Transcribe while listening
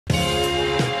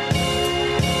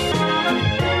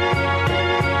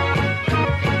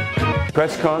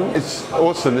CRESTCon, it's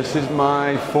awesome. This is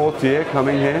my 4th year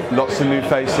coming here. Lots of new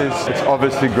faces. It's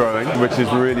obviously growing, which is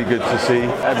really good to see.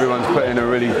 Everyone's put in a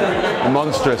really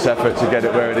monstrous effort to get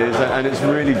it where it is, and it's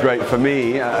really great for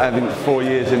me, having 4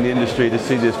 years in the industry, to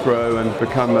see this grow and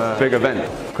become a big event.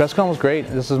 CRESTCon was great.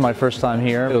 This is my first time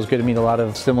here. It was good to meet a lot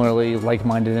of similarly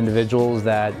like-minded individuals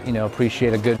that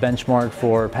appreciate a good benchmark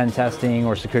for pen testing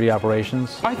or security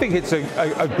operations. I think it's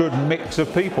a good mix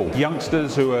of people.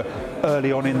 Youngsters who are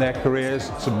early on in their careers,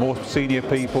 some more senior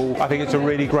people. I think it's a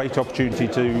really great opportunity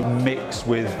to mix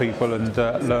with people and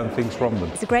learn things from them.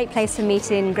 It's a great place for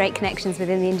meeting great connections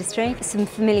within the industry. Some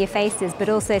familiar faces, but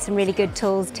also some really good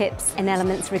tools, tips and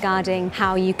elements regarding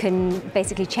how you can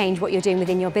basically change what you're doing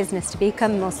within your business to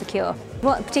become more secure.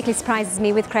 What particularly surprises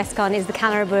me with CRESTCon is the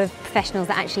calibre of professionals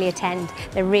that actually attend.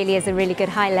 There really is a really good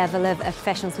high level of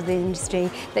professionals within the industry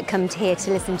that come here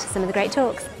to listen to some of the great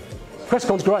talks.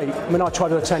 CRESTCon's great. I mean, I try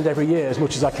to attend every year as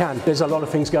much as I can. There's a lot of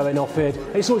things going off here.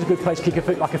 It's always a good place to kick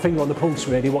a finger on the pulse,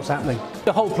 really, what's happening.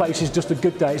 The whole place is just a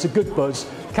good day. It's a good buzz,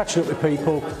 catching up with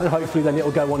people, and hopefully then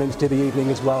it'll go on into the evening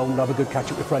as well, and have a good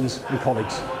catch up with friends and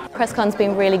colleagues. CRESTCon's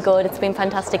been really good. It's been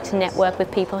fantastic to network with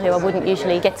people who I wouldn't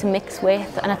usually get to mix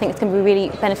with, and I think it's going to be really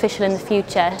beneficial in the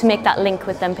future to make that link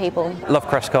with them people. Love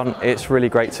CRESTCon. It's really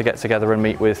great to get together and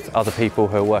meet with other people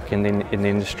who are working in the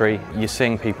industry. You're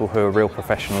seeing people who are real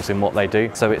professionals in what they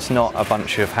do, so it's not a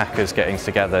bunch of hackers getting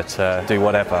together to do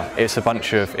whatever. It's a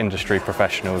bunch of industry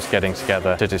professionals getting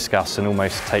together to discuss and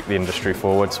almost take the industry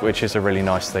forwards, which is a really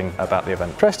nice thing about the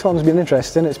event. CRESTCon's been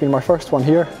interesting. It's been my first one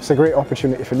here. It's a great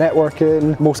opportunity for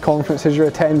networking. Most conferences you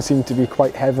attend seem to be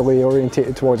quite heavily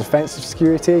orientated towards offensive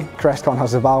security. CRESTCon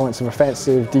has a balance of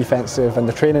offensive, defensive and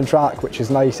the training track, which is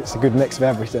nice. It's a good mix of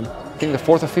everything. I think the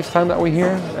 4th or 5th time that we're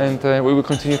here, and we will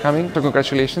continue coming. So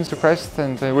congratulations to CREST,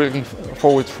 and we're looking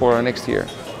forward for next year.